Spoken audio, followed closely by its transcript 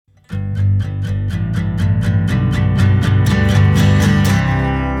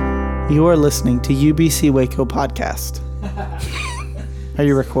You are listening to UBC Waco Podcast. Are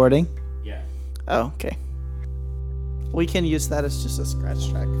you recording? Yeah. Oh, okay. We can use that as just a scratch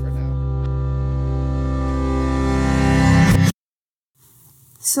track for now.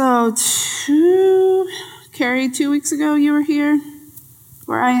 So, Carrie, 2 weeks ago you were here,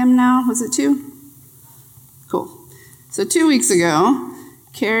 where I am now. Was it 2? Cool. So 2 weeks ago,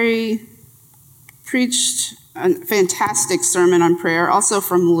 Carrie preached a fantastic sermon on prayer, also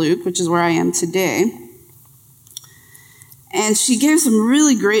from Luke, which is where I am today. And she gave some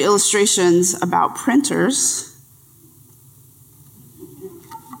really great illustrations about printers.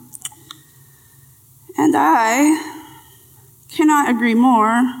 And I cannot agree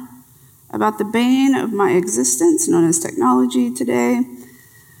more about the bane of my existence, known as technology, today.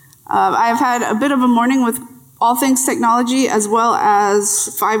 I've had a bit of a morning with all things technology, as well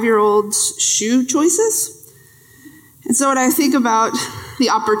as 5-year-olds' shoe choices. And so when I think about the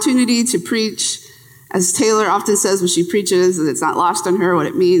opportunity to preach, as Taylor often says when she preaches, that it's not lost on her what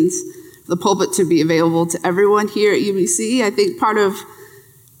it means for the pulpit to be available to everyone here at UBC. I think part of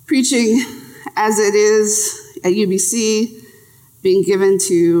preaching as it is at UBC, being given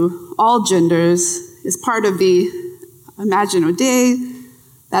to all genders, is part of the Imagine a Day.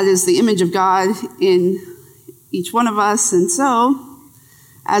 That is the image of God in each one of us. And so,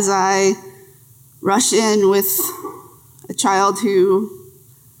 as I rush in with a child who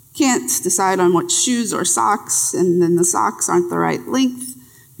can't decide on what shoes or socks, and then the socks aren't the right length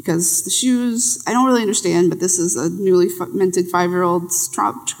because the shoes, I don't really understand, but this is a newly minted 5-year-old's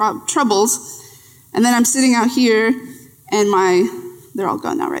troubles. And then I'm sitting out here, and they're all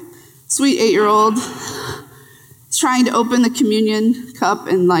gone now, right? Sweet 8-year-old is trying to open the communion cup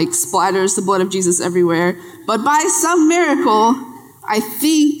and splatters the blood of Jesus everywhere. But by some miracle, I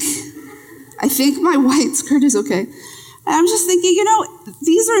think my white skirt is okay. And I'm just thinking,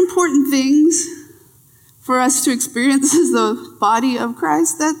 these are important things for us to experience as the body of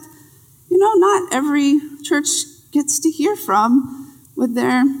Christ that, not every church gets to hear from with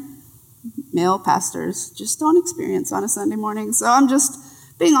their male pastors. Just don't experience on a Sunday morning. So I'm just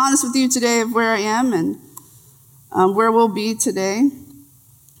being honest with you today of where I am and where we'll be today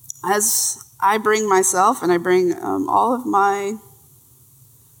as I bring myself and I bring all of my,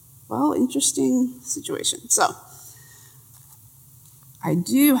 interesting situation. So I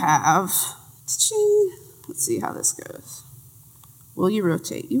do have, let's see how this goes. Will you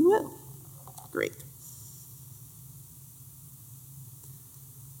rotate? You will. Great.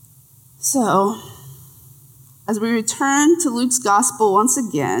 So, as we return to Luke's gospel once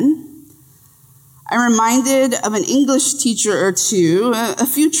again, I'm reminded of an English teacher or two, a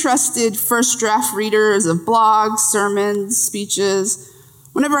few trusted first draft readers of blogs, sermons, speeches.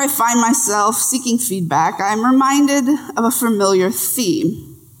 Whenever I find myself seeking feedback, I'm reminded of a familiar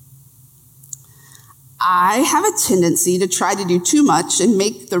theme. I have a tendency to try to do too much and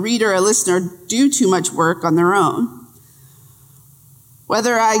make the reader or listener do too much work on their own.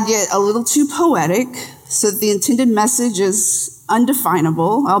 Whether I get a little too poetic so that the intended message is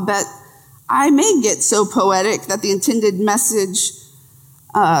undefinable, I'll bet I may get so poetic that the intended message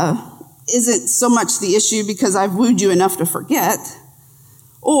isn't so much the issue because I've wooed you enough to forget.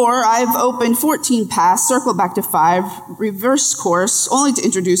 Or I've opened 14 paths, circled back to 5, reverse course, only to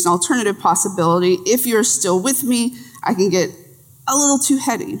introduce an alternative possibility. If you're still with me, I can get a little too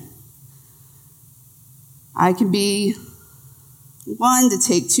heady. I can be one to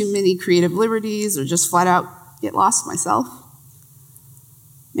take too many creative liberties or just flat out get lost myself.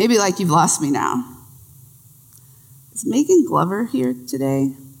 Maybe like you've lost me now. Is Megan Glover here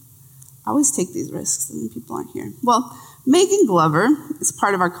today? I always take these risks and then people aren't here. Well, Megan Glover is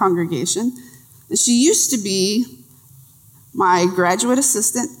part of our congregation, and she used to be my graduate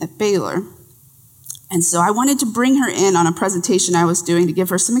assistant at Baylor. And so I wanted to bring her in on a presentation I was doing to give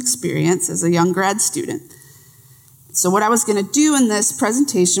her some experience as a young grad student. So what I was going to do in this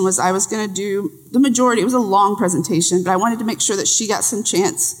presentation was I was going to do the majority. It was a long presentation, but I wanted to make sure that she got some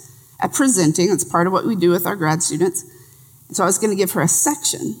chance at presenting. That's part of what we do with our grad students. And so I was going to give her a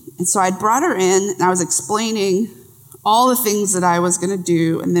section. And so I brought her in, and I was explaining all the things that I was going to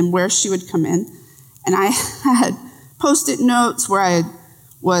do and then where she would come in. And I had Post-it notes where I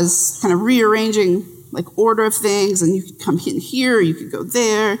was kind of rearranging order of things, and you could come in here, you could go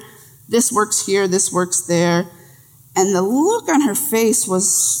there. This works here, this works there. And the look on her face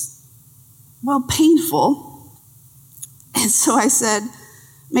was, painful. And so I said,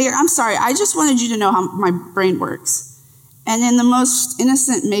 Megan, I'm sorry, I just wanted you to know how my brain works. And in the most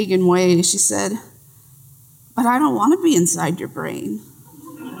innocent Megan way, she said, but I don't want to be inside your brain.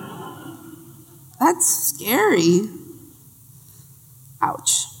 That's scary.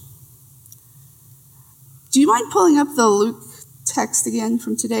 Ouch. mind pulling up the Luke text again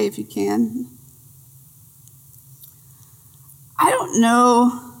from today if you can? I don't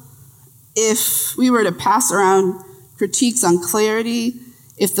know if we were to pass around critiques on clarity,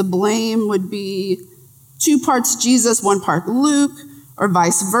 if the blame would be 2 parts Jesus, 1 part Luke, or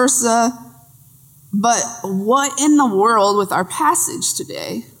vice versa. But what in the world with our passage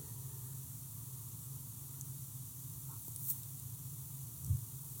today?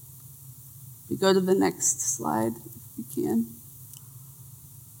 We go to the next slide, if you can.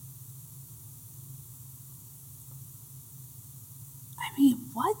 I mean,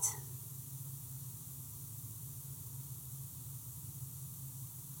 what?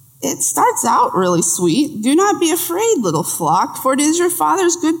 It starts out really sweet. Do not be afraid, little flock, for it is your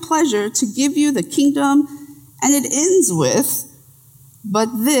Father's good pleasure to give you the kingdom. And it ends with, but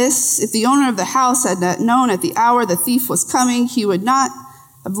this, if the owner of the house had not known at the hour the thief was coming, he would not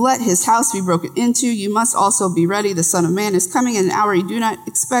have let his house be broken into. You must also be ready. The Son of Man is coming in an hour you do not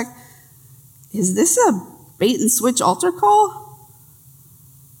expect. Is this a bait and switch altar call?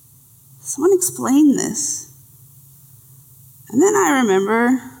 Someone explain this. And then I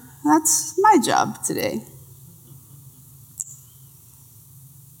remember that's my job today.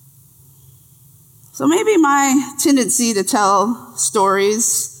 So maybe my tendency to tell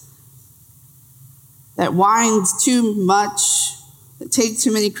stories that wind too much, that take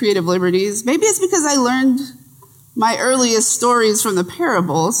too many creative liberties, maybe it's because I learned my earliest stories from the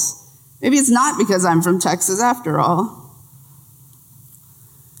parables. Maybe it's not because I'm from Texas after all.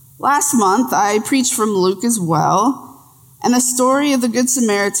 Last month, I preached from Luke as well, and the story of the Good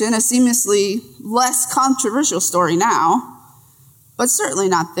Samaritan, a seamlessly less controversial story now, but certainly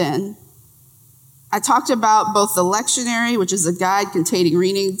not then. I talked about both the lectionary, which is a guide containing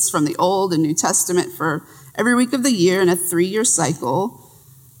readings from the Old and New Testament for every week of the year in a 3-year cycle,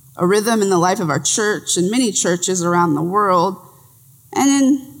 a rhythm in the life of our church and many churches around the world. And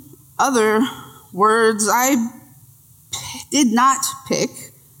in other words, I did not pick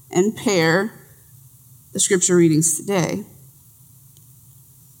and pair the scripture readings today.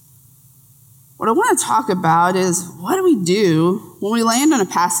 What I want to talk about is, what do we do when we land on a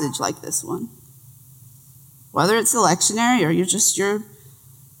passage like this one? Whether it's the lectionary or you're just your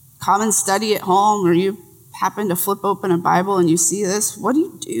common study at home, or you happen to flip open a Bible and you see this, what do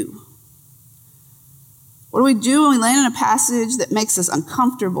you do? What do we do when we land on a passage that makes us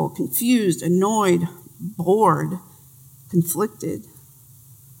uncomfortable, confused, annoyed, bored, conflicted?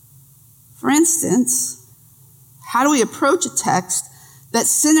 For instance, how do we approach a text that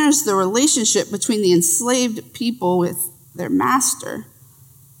centers the relationship between the enslaved people with their master?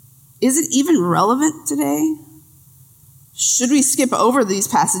 Is it even relevant today? Should we skip over these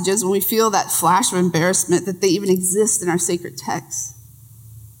passages when we feel that flash of embarrassment that they even exist in our sacred text?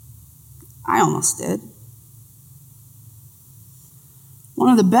 I almost did.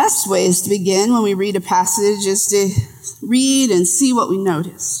 One of the best ways to begin when we read a passage is to read and see what we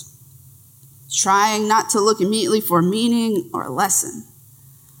notice, trying not to look immediately for a meaning or a lesson.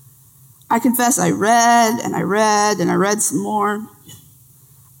 I confess I read and I read and I read some more.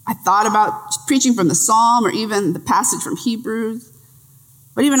 I thought about preaching from the Psalm or even the passage from Hebrews,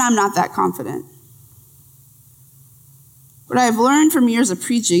 but even I'm not that confident. What I have learned from years of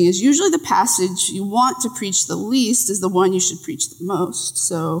preaching is usually the passage you want to preach the least is the one you should preach the most.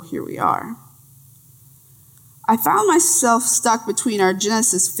 So here we are. I found myself stuck between our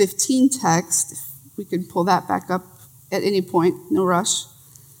Genesis 15 text, if we could pull that back up at any point, no rush,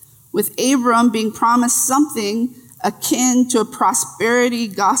 with Abram being promised something akin to a prosperity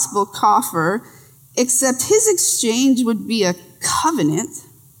gospel coffer, except his exchange would be a covenant.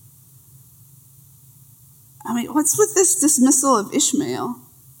 I mean, what's with this dismissal of Ishmael?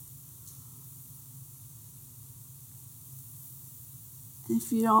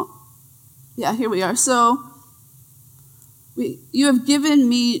 If you don't, yeah, here we are. So, you have given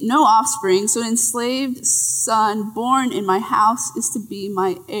me no offspring, so an enslaved son born in my house is to be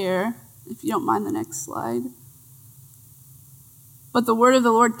my heir. If you don't mind the next slide. But the word of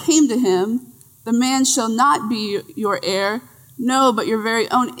the Lord came to him, the man shall not be your heir, no, but your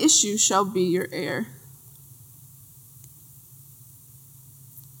very own issue shall be your heir.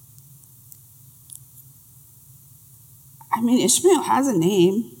 I mean, Ishmael has a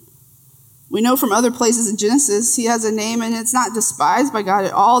name. We know from other places in Genesis he has a name, and it's not despised by God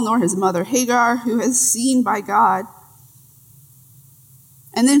at all, nor his mother Hagar, who is seen by God.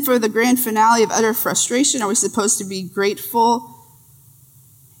 And then for the grand finale of utter frustration, are we supposed to be grateful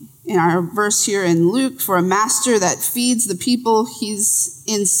in our verse here in Luke for a master that feeds the people he's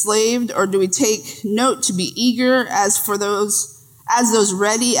enslaved, or do we take note to be eager as those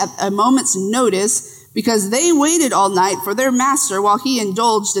ready at a moment's notice because they waited all night for their master while he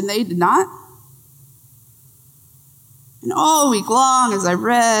indulged and they did not? And all week long as I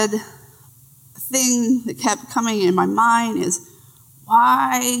read, the thing that kept coming in my mind is,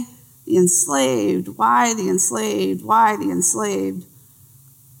 why the enslaved? Why the enslaved? Why the enslaved?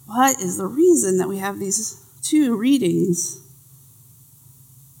 What is the reason that we have these two readings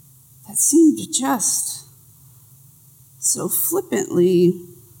that seem to just so flippantly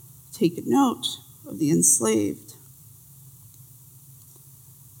take a note of the enslaved?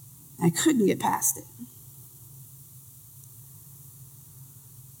 I couldn't get past it.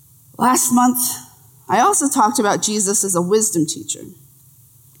 Last month, I also talked about Jesus as a wisdom teacher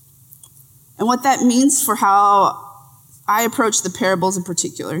and what that means for how I approach the parables in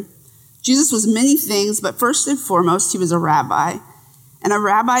particular. Jesus was many things, but first and foremost, he was a rabbi. And a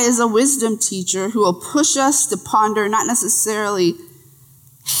rabbi is a wisdom teacher who will push us to ponder, not necessarily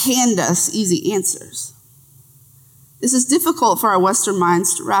hand us easy answers. This is difficult for our Western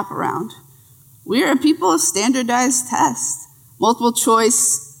minds to wrap around. We are a people of standardized tests, multiple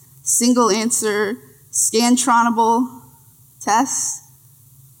choice, single answer, scantronable tests,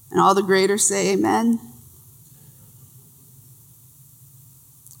 and all the graders say amen.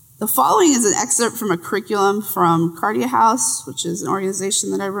 The following is an excerpt from a curriculum from Cardia House, which is an organization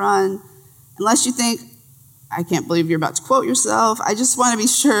that I run. Unless you think, I can't believe you're about to quote yourself, I just want to be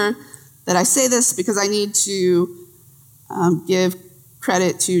sure that I say this because I need to give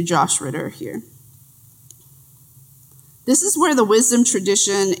credit to Josh Ritter here. This is where the wisdom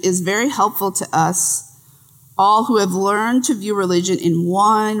tradition is very helpful to us, all who have learned to view religion in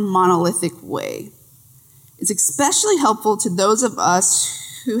one monolithic way. It's especially helpful to those of us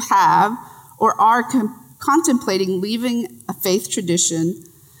who have or are contemplating leaving a faith tradition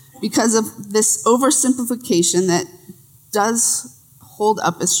because of this oversimplification that does hold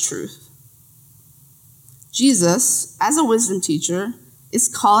up as truth. Jesus, as a wisdom teacher, is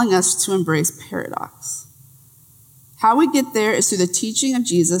calling us to embrace paradox. How we get there is through the teaching of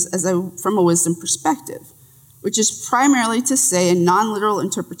Jesus from a wisdom perspective, which is primarily to say a non-literal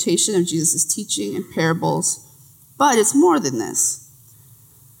interpretation of Jesus' teaching and parables, but it's more than this.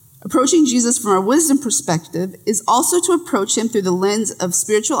 Approaching Jesus from a wisdom perspective is also to approach him through the lens of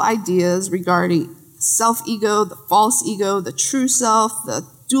spiritual ideas regarding self-ego, the false ego, the true self, the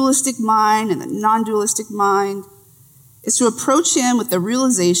dualistic mind, and the non-dualistic mind. It's to approach him with the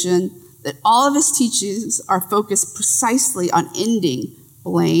realization that all of his teachings are focused precisely on ending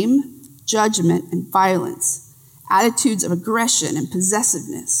blame, judgment, and violence, attitudes of aggression and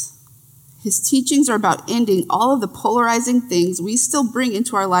possessiveness. His teachings are about ending all of the polarizing things we still bring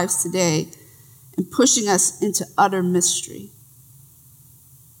into our lives today and pushing us into utter mystery.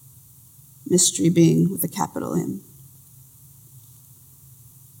 Mystery being with a capital M.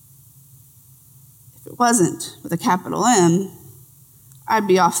 If it wasn't with a capital M, I'd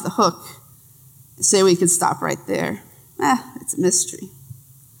be off the hook and say we could stop right there. It's a mystery.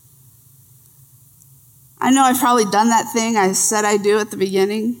 I know I've probably done that thing I said I do at the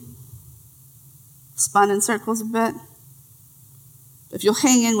beginning. Spun in circles a bit. If you'll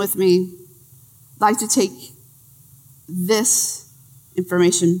hang in with me, I'd like to take this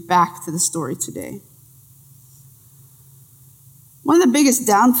information back to the story today. One of the biggest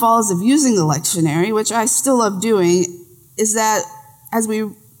downfalls of using the lectionary, which I still love doing, is that as we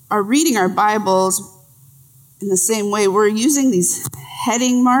are reading our Bibles in the same way, we're using these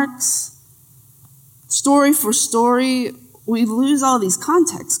heading marks, story for story. We lose all these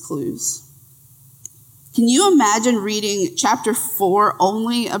context clues. Can you imagine reading chapter 4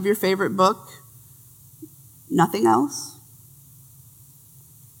 only of your favorite book? Nothing else?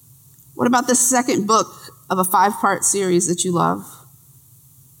 What about the second book of a 5-part series that you love?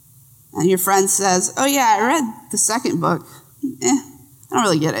 And your friend says, oh yeah, I read the second book. I don't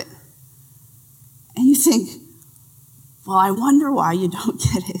really get it. And you think, well, I wonder why you don't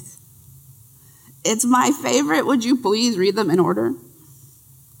get it. It's my favorite. Would you please read them in order?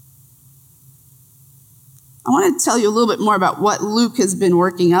 I want to tell you a little bit more about what Luke has been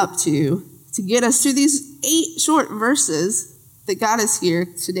working up to get us through these 8 short verses that got us here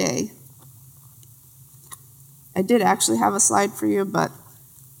today. I did actually have a slide for you, but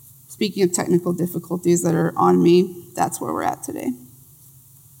speaking of technical difficulties that are on me, that's where we're at today.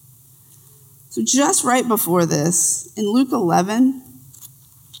 So just right before this, in Luke 11,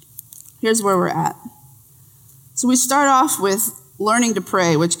 here's where we're at. So we start off with learning to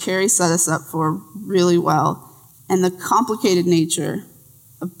pray, which Carrie set us up for really well, and the complicated nature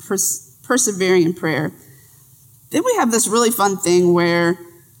of persevering in prayer. Then we have this really fun thing where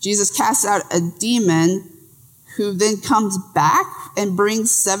Jesus casts out a demon who then comes back and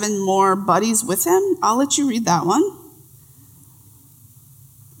brings 7 more buddies with him. I'll let you read that one.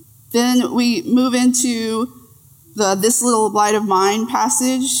 Then we move into the This Little Light of Mine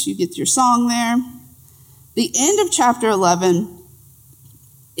passage. You get your song there. The end of chapter 11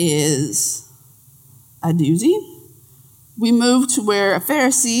 is a doozy. We move to where a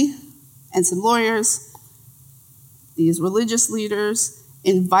Pharisee and some lawyers, these religious leaders,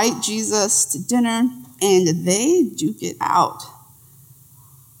 invite Jesus to dinner, and they duke it out.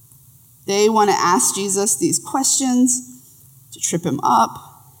 They want to ask Jesus these questions to trip him up.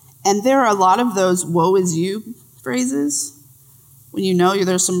 And there are a lot of those woe is you phrases when you know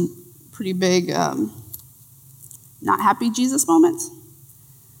there's some pretty big not happy Jesus moments.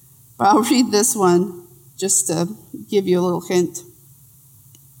 But I'll read this one just to give you a little hint.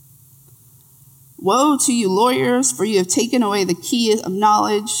 Woe to you lawyers, for you have taken away the key of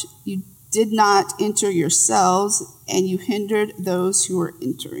knowledge. You did not enter yourselves, and you hindered those who were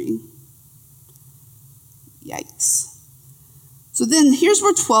entering. Yikes. So then here's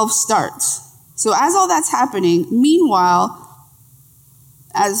where 12 starts. So as all that's happening, meanwhile,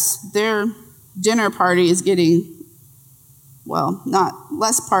 as their dinner party is getting, well, not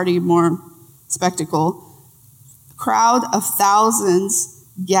less party, more spectacle, a crowd of thousands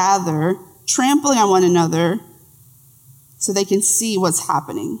gather, trampling on one another so they can see what's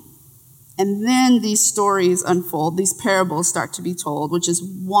happening. And then these stories unfold, these parables start to be told, which is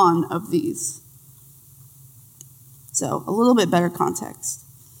one of these. So a little bit better context.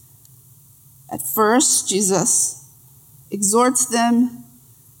 At first, Jesus exhorts them,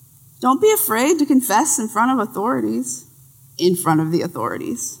 don't be afraid to confess in front of authorities, in front of the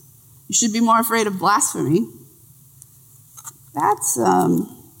authorities. You should be more afraid of blasphemy. That's,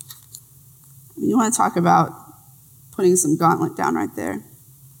 you want to talk about putting some gauntlet down right there.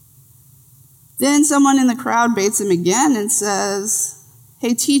 Then someone in the crowd baits him again and says,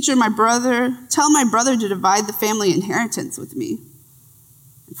 hey, teacher, tell my brother to divide the family inheritance with me.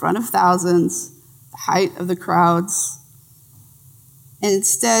 In front of thousands, the height of the crowds. And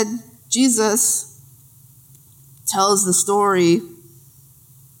instead, Jesus tells the story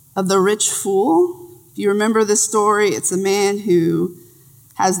of the rich fool. If you remember this story, it's a man who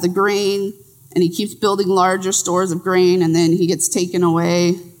has the grain and he keeps building larger stores of grain, and then he gets taken away.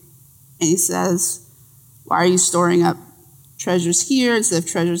 And he says, why are you storing up treasures here instead of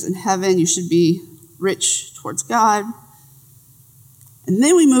treasures in heaven? You should be rich towards God. And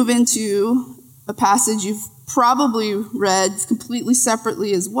then we move into a passage you've probably read completely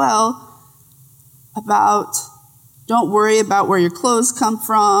separately as well about don't worry about where your clothes come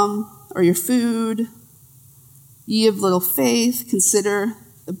from or your food. Ye of little faith, consider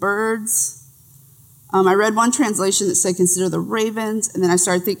the birds. I read one translation that said consider the ravens, and then I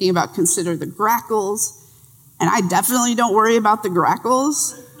started thinking about consider the grackles. And I definitely don't worry about the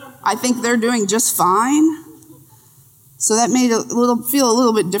grackles. I think they're doing just fine. So that made it feel a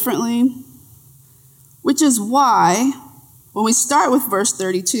little bit differently, which is why when we start with verse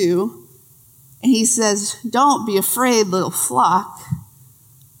 32, and he says, don't be afraid, little flock.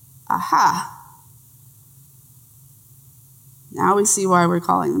 Aha. Now we see why we're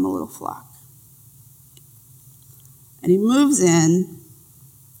calling them a little flock. And he moves in,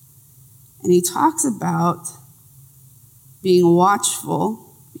 and he talks about being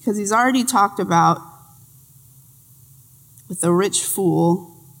watchful, because he's already talked about with the rich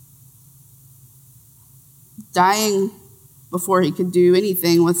fool dying before he could do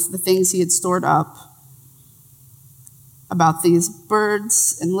anything with the things he had stored up, about these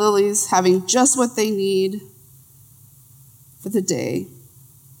birds and lilies having just what they need for the day.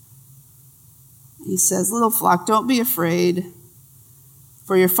 He says, little flock, don't be afraid,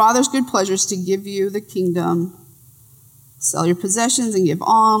 for your Father's good pleasure is to give you the kingdom. Sell your possessions and give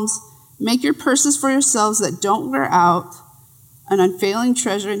alms. Make your purses for yourselves that don't wear out, an unfailing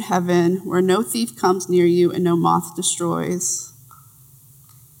treasure in heaven where no thief comes near you and no moth destroys.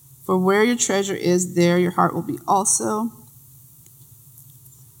 For where your treasure is, there your heart will be also.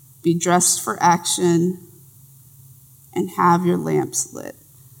 Be dressed for action and have your lamps lit.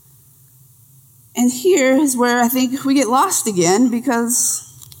 And here is where I think we get lost again, because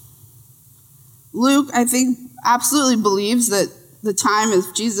Luke, I think, absolutely believes that the time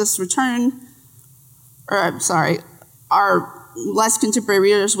of Jesus' return, our less contemporary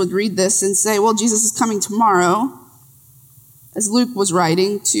readers would read this and say, well, Jesus is coming tomorrow, as Luke was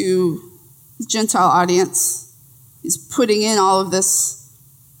writing to his Gentile audience. He's putting in all of this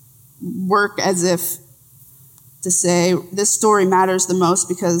work as if to say this story matters the most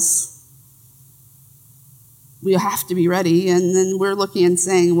because we have to be ready. And then we're looking and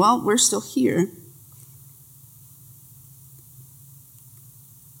saying, well, we're still here.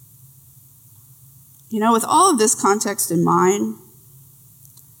 With all of this context in mind,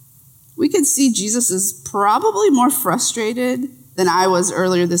 we could see Jesus is probably more frustrated than I was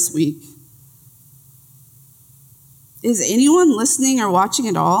earlier this week. Is anyone listening or watching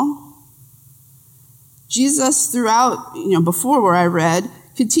at all? Jesus, throughout, before where I read,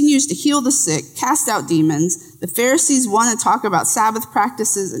 continues to heal the sick, cast out demons. The Pharisees want to talk about Sabbath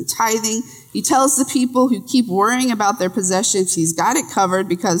practices and tithing. He tells the people who keep worrying about their possessions he's got it covered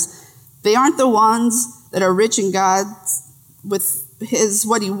because they aren't the ones that are rich in God with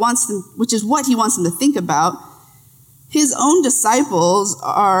what he wants them, which is what he wants them to think about. His own disciples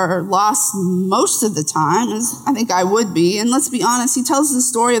are lost most of the time, as I think I would be. And let's be honest, he tells the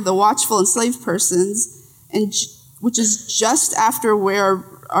story of the watchful enslaved persons, which is just after where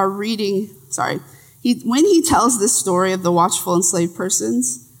our reading, when he tells this story of the watchful enslaved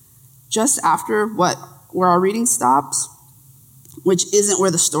persons, just after where our reading stops, which isn't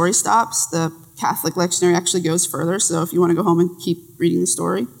where the story stops. The Catholic lectionary actually goes further, so if you want to go home and keep reading the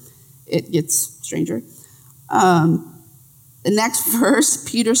story, it gets stranger. The next verse,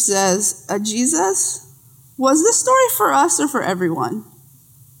 Peter says, Jesus, was this story for us or for everyone?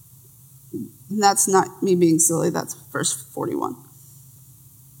 And that's not me being silly, that's verse 41.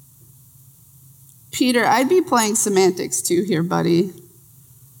 Peter, I'd be playing semantics too here, buddy.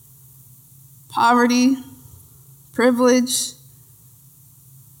 Poverty, privilege,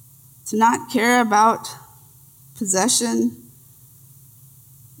 to not care about possession,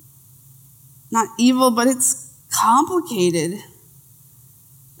 not evil, but it's complicated.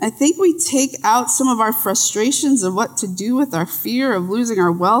 I think we take out some of our frustrations of what to do with our fear of losing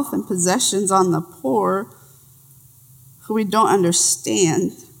our wealth and possessions on the poor who we don't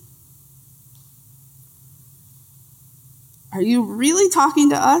understand. Are you really talking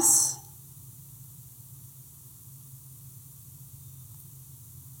to us?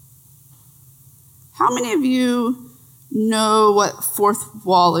 How many of you know what fourth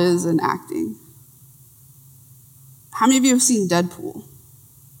wall is in acting? How many of you have seen Deadpool?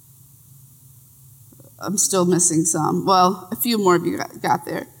 I'm still missing some. Well, a few more of you got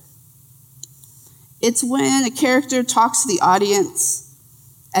there. It's when a character talks to the audience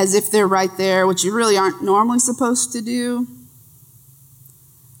as if they're right there, which you really aren't normally supposed to do.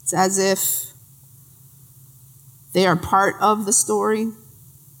 It's as if they are part of the story.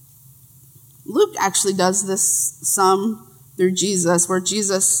 Luke actually does this some through Jesus, where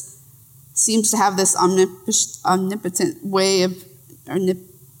Jesus seems to have this omnipotent way of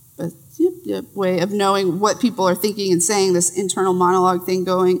knowing what people are thinking and saying, this internal monologue thing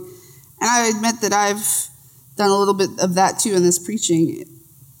going. And I admit that I've done a little bit of that too in this preaching.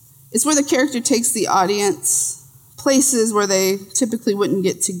 It's where the character takes the audience places where they typically wouldn't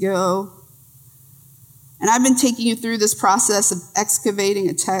get to go. And I've been taking you through this process of excavating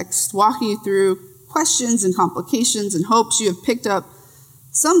a text, walking you through questions and complications and hopes you have picked up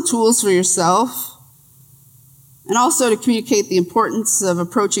some tools for yourself, and also to communicate the importance of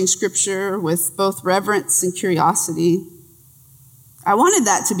approaching Scripture with both reverence and curiosity. I wanted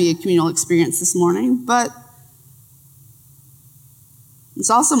that to be a communal experience this morning, but it's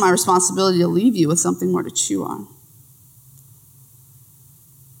also my responsibility to leave you with something more to chew on.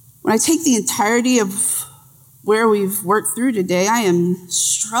 When I take the entirety of where we've worked through today, I am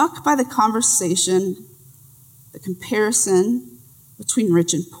struck by the conversation, the comparison between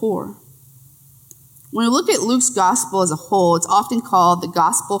rich and poor. When we look at Luke's gospel as a whole, it's often called the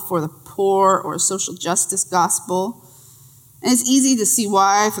gospel for the poor or social justice gospel. And it's easy to see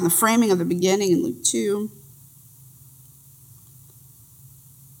why from the framing of the beginning in Luke 2.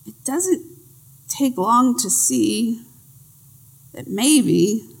 It doesn't take long to see that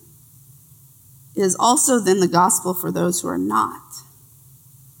maybe it is also then the gospel for those who are not.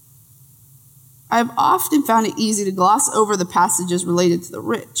 I've often found it easy to gloss over the passages related to the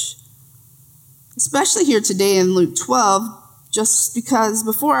rich, especially here today in Luke 12, just because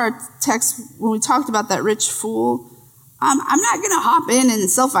before our text, when we talked about that rich fool, I'm not going to hop in and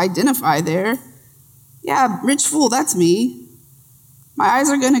self-identify there. Yeah, rich fool, that's me. My eyes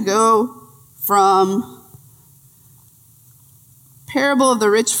are going to go from parable of the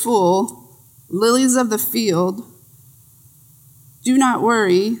rich fool, lilies of the field, do not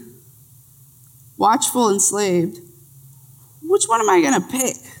worry, watchful, enslaved. Which one am I going to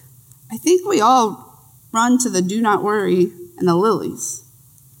pick? I think we all run to the do not worry and the lilies.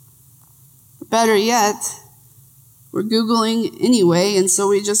 Better yet, we're Googling anyway, and so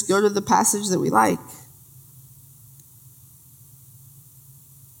we just go to the passage that we like.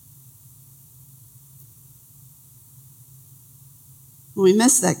 When we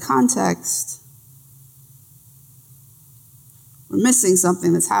miss that context, we're missing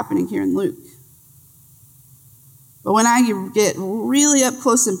something that's happening here in Luke. But when I get really up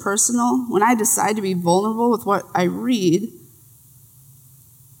close and personal, when I decide to be vulnerable with what I read,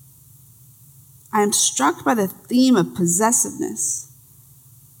 I am struck by the theme of possessiveness,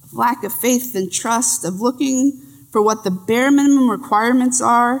 of lack of faith and trust, of looking for what the bare minimum requirements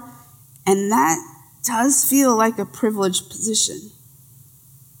are, and that does feel like a privileged position.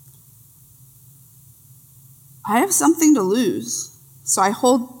 I have something to lose, so I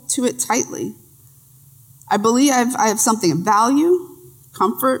hold to it tightly. I believe I have something of value,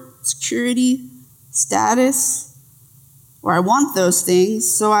 comfort, security, status, or I want those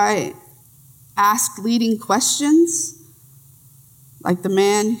things, so I ask leading questions, like the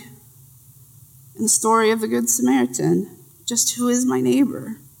man in the story of the Good Samaritan. Just who is my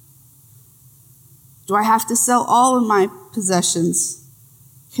neighbor? Do I have to sell all of my possessions?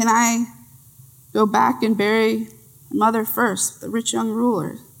 Can I go back and bury my mother first, the rich young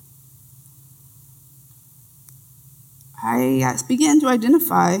ruler? I began to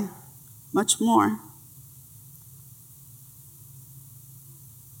identify much more.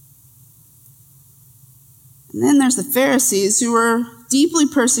 And then there's the Pharisees, who were deeply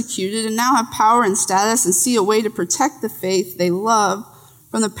persecuted and now have power and status and see a way to protect the faith they love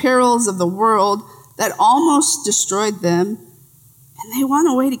from the perils of the world that almost destroyed them, and they want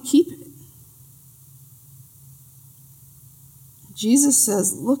a way to keep it. Jesus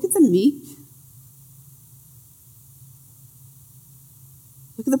says, look at the meek.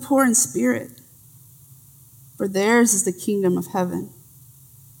 Look at the poor in spirit, for theirs is the kingdom of heaven.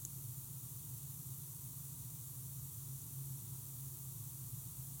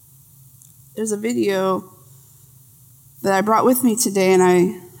 There's a video that I brought with me today,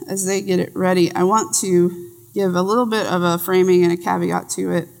 and as they get it ready, I want to give a little bit of a framing and a caveat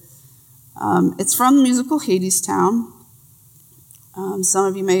to it. It's from the musical Hadestown. Some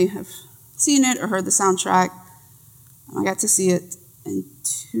of you may have seen it or heard the soundtrack. I got to see it in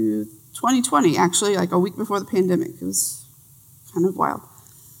 2020, actually, like a week before the pandemic. It was kind of wild.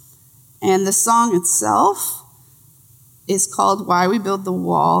 And the song itself is called Why We Build the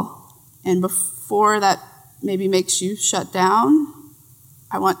Wall. And before that maybe makes you shut down,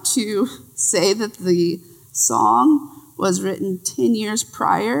 I want to say that the song was written 10 years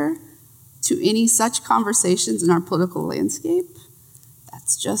prior to any such conversations in our political landscape.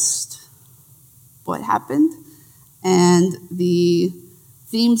 That's just what happened. And the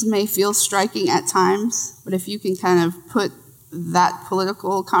themes may feel striking at times, but if you can kind of put that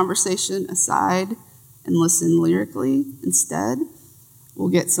political conversation aside and listen lyrically instead, we'll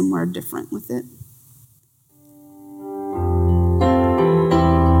get somewhere different with it.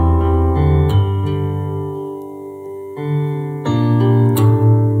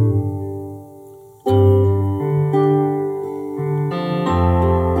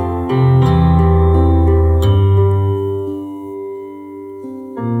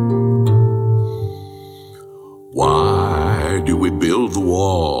 Why do we build the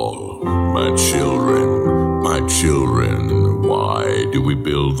wall, my children, my children? Why do we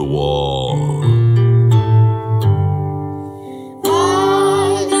build the wall?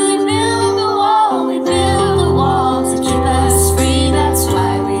 Why do we build the wall? We build the wall to keep us free. That's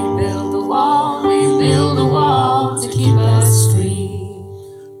why we build the wall. We build the wall to keep us free.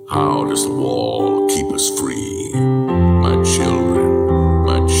 How does the wall keep us free? My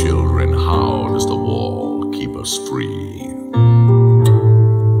children, how does the wall keep us free?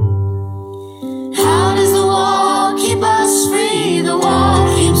 How does the wall keep us free? The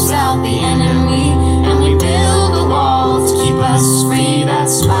wall keeps out the enemy, and we build the wall to keep us free.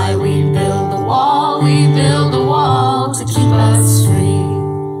 That's why we build the wall. We build the wall to keep us free.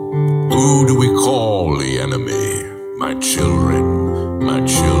 Who do we call the enemy? My children, my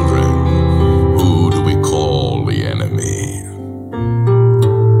children. Who do we call the enemy?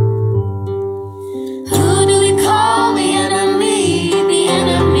 Who do we call the enemy? The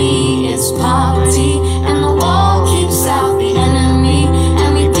enemy is poverty, and the wall keeps out the enemy,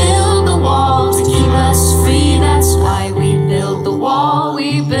 and we build the wall to keep us free. That's why we build the wall.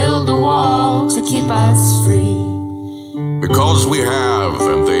 We build the wall to keep us free. Because we have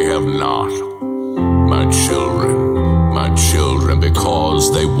and they have not. My children,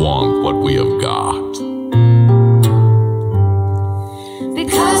 because they want what we have got.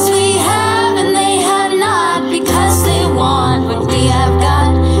 Because we have and they have not, because they want what we have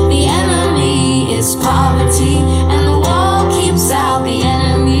got. The enemy is poverty, and the wall keeps out the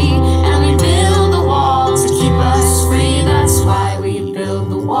enemy, and we build the wall to keep us free. That's why we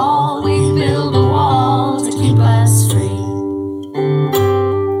build the wall. We build the wall to keep us free.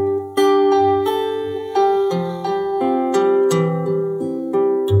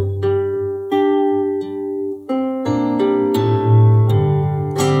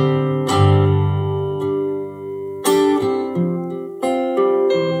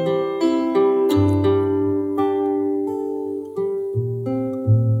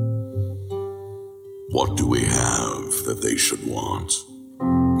 should want.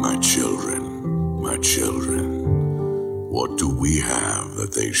 My children, what do we have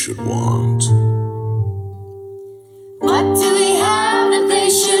that they should want? What do we have that they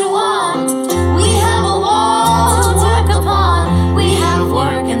should want? We have a wall to work upon. We have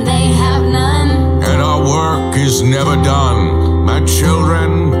work and they have none. And our work is never done. My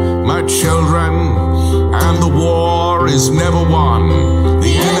children, and the war is never won.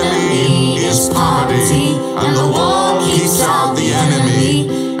 The enemy is poverty, and the wall keeps out the enemy.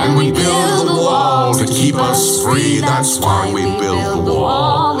 And we build the wall to keep us free. That's why we build the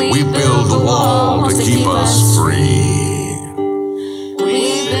wall. We build the wall to keep us free.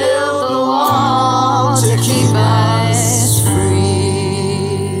 We build the wall to keep us free.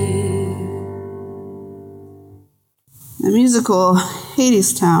 The musical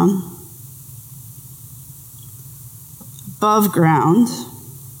Hadestown. Above ground,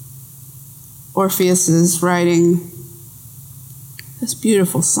 Orpheus is writing this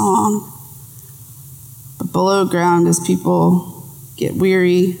beautiful song. But below ground, as people get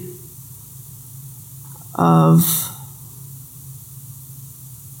weary of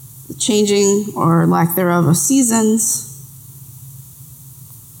the changing or lack thereof of seasons,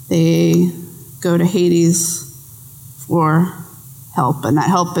 they go to Hades for help. And that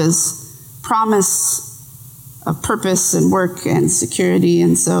help is promise of purpose and work and security.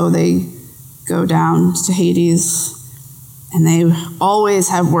 And so they go down to Hades, and they always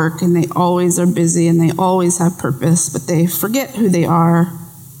have work, and they always are busy, and they always have purpose, but they forget who they are,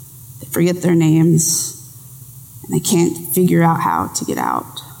 they forget their names, and they can't figure out how to get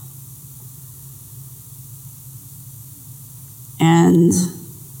out. And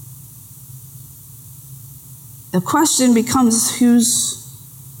the question becomes, who's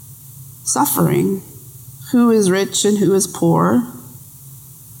suffering? Who is rich and who is poor?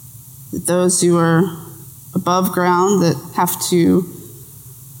 Those who are above ground that have to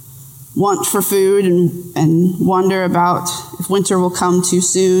want for food and wonder about if winter will come too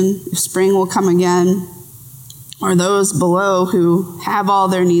soon, if spring will come again, or those below who have all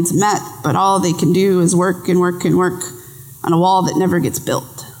their needs met, but all they can do is work and work and work on a wall that never gets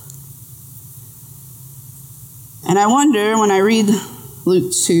built. And I wonder, when I read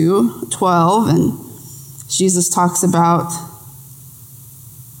Luke 2:12, and Jesus talks about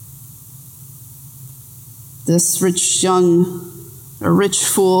this rich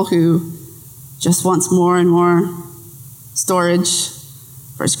fool who just wants more and more storage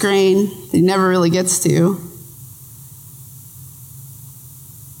for his grain that he never really gets to.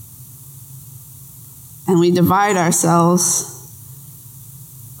 And we divide ourselves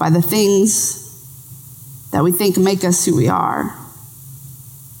by the things that we think make us who we are.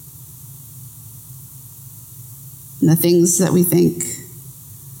 And the things that we think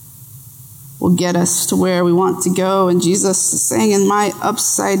will get us to where we want to go. And Jesus is saying, in my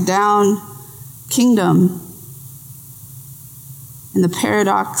upside down kingdom, in the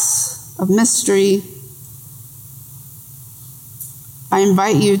paradox of mystery, I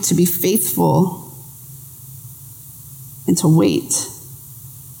invite you to be faithful and to wait.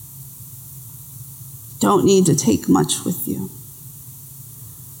 Don't need to take much with you.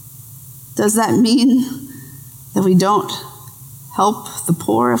 Does that mean that we don't help the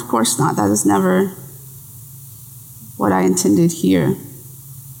poor? Of course not. That is never what I intended here.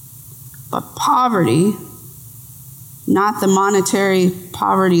 But poverty, not the monetary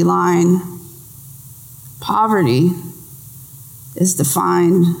poverty line, poverty is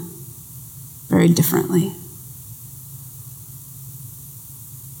defined very differently.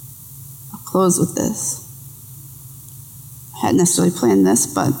 I'll close with this. I hadn't necessarily planned this,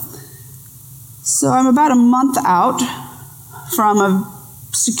 but so I'm about a month out from a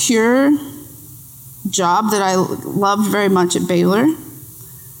secure job that I loved very much at Baylor.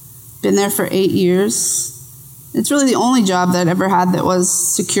 Been there for 8 years. It's really the only job that I ever had that was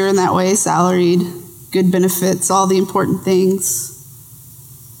secure in that way, salaried, good benefits, all the important things.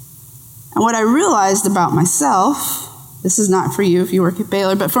 And what I realized about myself, this is not for you if you work at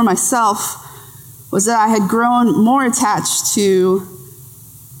Baylor, but for myself, was that I had grown more attached to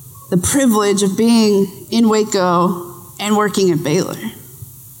the privilege of being in Waco and working at Baylor.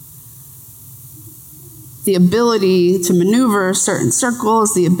 The ability to maneuver certain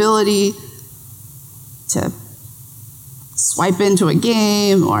circles, the ability to swipe into a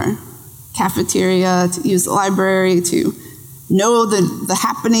game or cafeteria, to use the library, to know the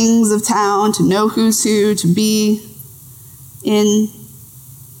happenings of town, to know who's who, to be in.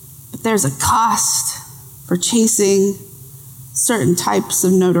 But there's a cost for chasing certain types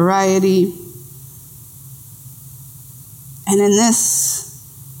of notoriety. And in this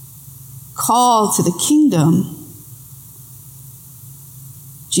call to the kingdom,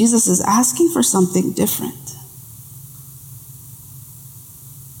 Jesus is asking for something different.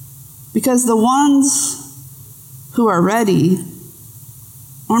 Because the ones who are ready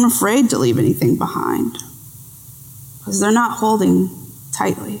aren't afraid to leave anything behind, because they're not holding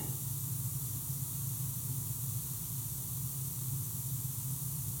tightly.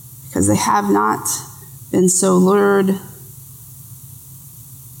 Because they have not been so lured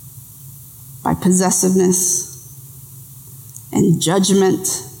by possessiveness and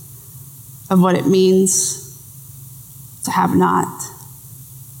judgment of what it means to have not.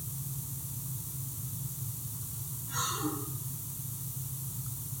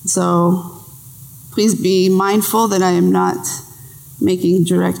 So please be mindful that I am not making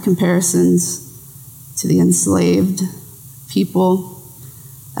direct comparisons to the enslaved people.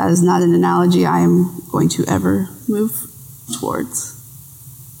 That is not an analogy I am going to ever move towards.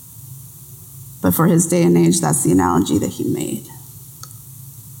 But for his day and age, that's the analogy that he made.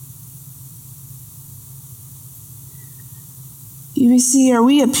 UBC, are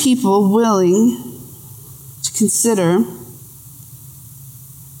we a people willing to consider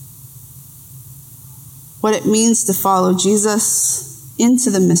what it means to follow Jesus into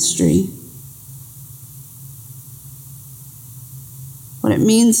the mystery? What it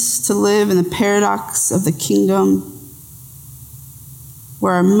means to live in the paradox of the kingdom,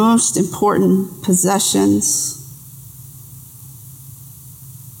 where our most important possessions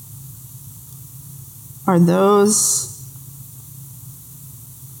are those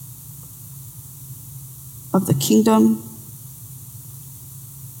of the kingdom,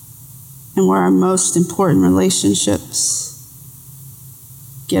 and where our most important relationships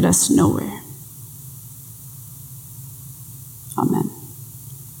get us nowhere.